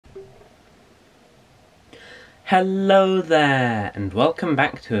Hello there, and welcome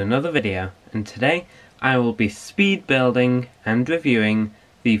back to another video, and today I will be speed building and reviewing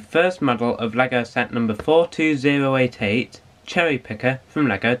the first model of LEGO set number 42088 Cherry Picker from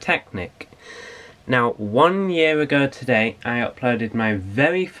LEGO Technic. Now, 1 year ago today I uploaded my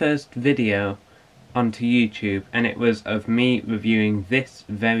very first video onto YouTube, and it was of me reviewing this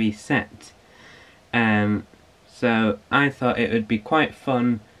very set. So I thought it would be quite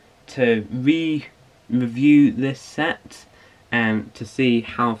fun to review this set and to see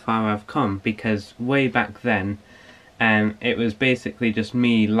how far I've come, because way back then it was basically just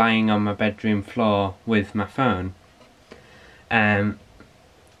me lying on my bedroom floor with my phone.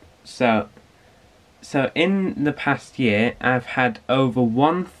 So in the past year I've had over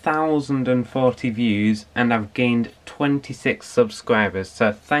 1,040 views and I've gained 26 subscribers,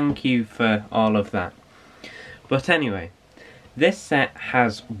 so thank you for all of that. But anyway, this set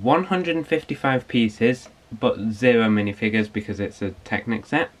has 155 pieces, but 0 minifigures because it's a Technic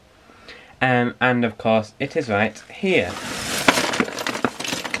set. And of course, it is right here.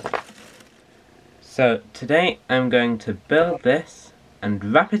 So today I'm going to build this and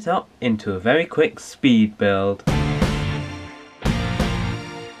wrap it up into a very quick speed build.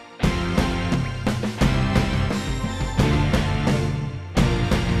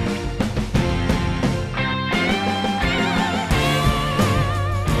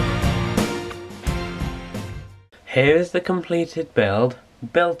 Here is the completed build.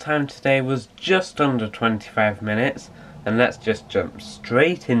 Build time today was just under 25 minutes, and let's just jump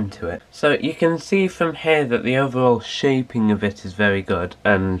straight into it. So you can see from here that the overall shaping of it is very good,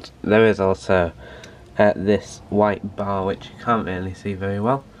 and there is also this white bar which you can't really see very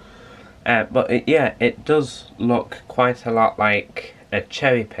well. But it does look quite a lot like a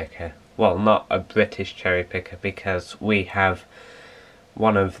cherry picker. Well, not a British cherry picker, because we have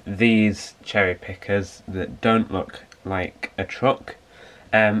one of these cherry pickers that don't look like a truck,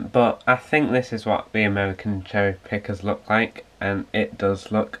 but I think this is what the American cherry pickers look like, and it does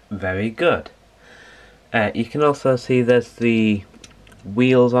look very good. You can also see there's the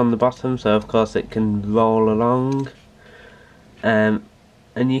wheels on the bottom, so of course it can roll along, and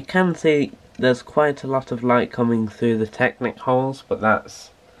you can see there's quite a lot of light coming through the Technic holes, but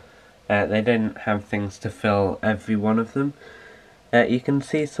that's they didn't have things to fill every one of them. You can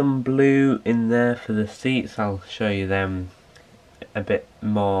see some blue in there for the seats. I'll show you them a bit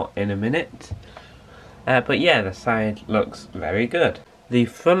more in a minute. But yeah, the side looks very good. The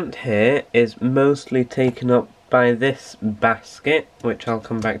front here is mostly taken up by this basket, which I'll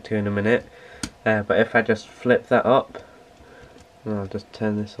come back to in a minute. But if I just flip that up, and I'll just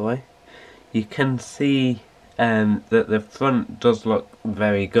turn this away, you can see that the front does look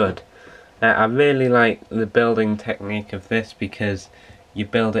very good. I really like the building technique of this, because you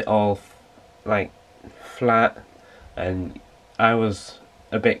build it all like flat, and I was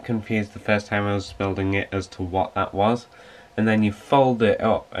a bit confused the first time I was building it as to what that was, and then you fold it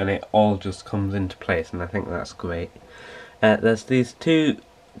up and it all just comes into place, and I think that's great. There's these two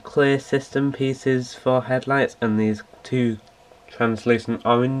clear system pieces for headlights and these two translucent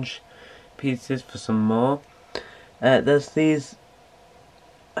orange pieces for some more. There's these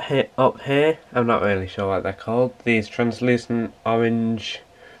up here, I'm not really sure what they're called, these translucent orange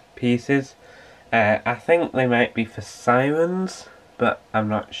pieces. I think they might be for sirens, but I'm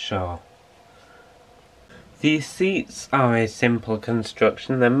not sure. These seats are a simple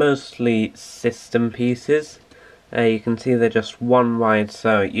construction. They're mostly system pieces. You can see they're just one wide,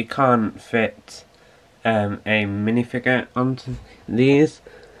 so you can't fit a minifigure onto these,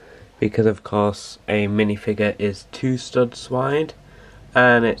 because of course a minifigure is 2 studs wide,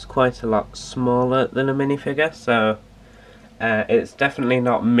 and it's quite a lot smaller than a minifigure, so it's definitely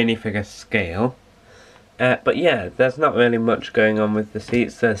not minifigure scale. But yeah, there's not really much going on with the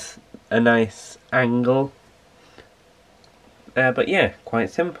seats. There's a nice angle, but yeah, quite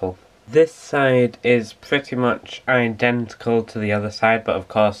simple. This side is pretty much identical to the other side, but of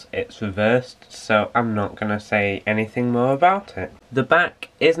course it's reversed, so I'm not going to say anything more about it. The back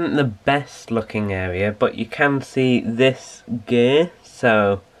isn't the best looking area, but you can see this gear,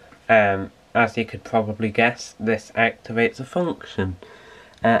 so as you could probably guess, this activates a function.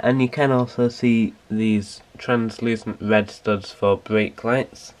 And you can also see these translucent red studs for brake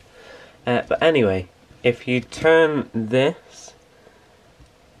lights. But anyway, if you turn this,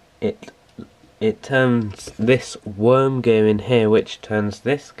 it turns this worm gear in here, which turns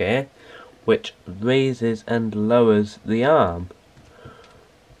this gear, which raises and lowers the arm.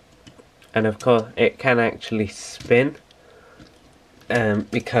 And of course it can actually spin,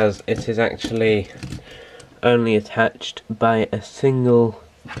 because it is actually only attached by a single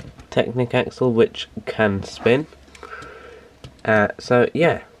Technic axle which can spin. So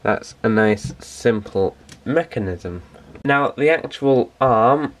yeah, that's a nice simple mechanism. Now the actual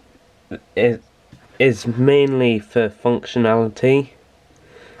arm is mainly for functionality,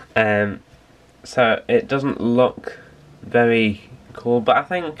 so it doesn't look very cool, but I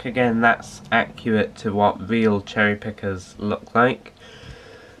think again that's accurate to what real cherry pickers look like.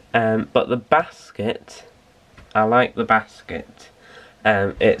 But the basket, I like the basket.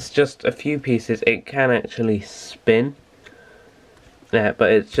 It's just a few pieces. It can actually spin, but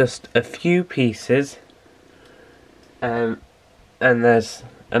it's just a few pieces, and there's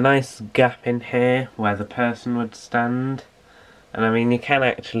a nice gap in here where the person would stand. And I mean, you can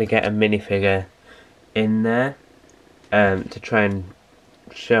actually get a minifigure in there to try and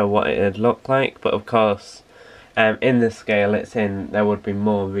show what it would look like, but of course in the scale it's in, there would be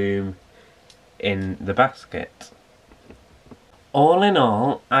more room in the basket. All in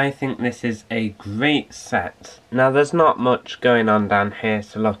all, I think this is a great set. Now there's not much going on down here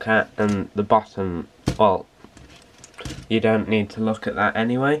to look at, and the bottom, well, you don't need to look at that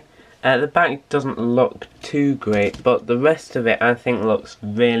anyway. The back doesn't look too great, but the rest of it I think looks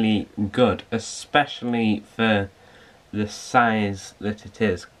really good, especially for the size that it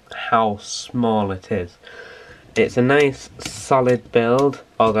is, how small it is. It's a nice solid build,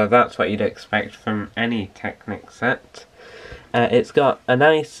 although that's what you'd expect from any Technic set. It's got a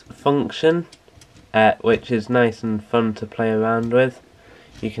nice function, which is nice and fun to play around with.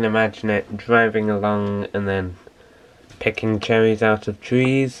 You can imagine it driving along and then picking cherries out of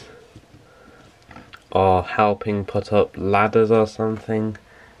trees, or helping put up ladders or something.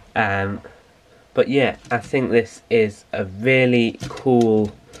 But yeah, I think this is a really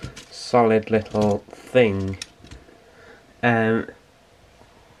cool, solid little thing.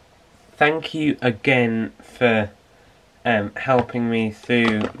 Thank you again for helping me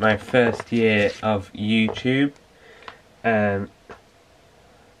through my first year of YouTube. And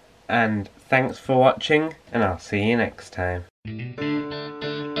thanks for watching, and I'll see you next time.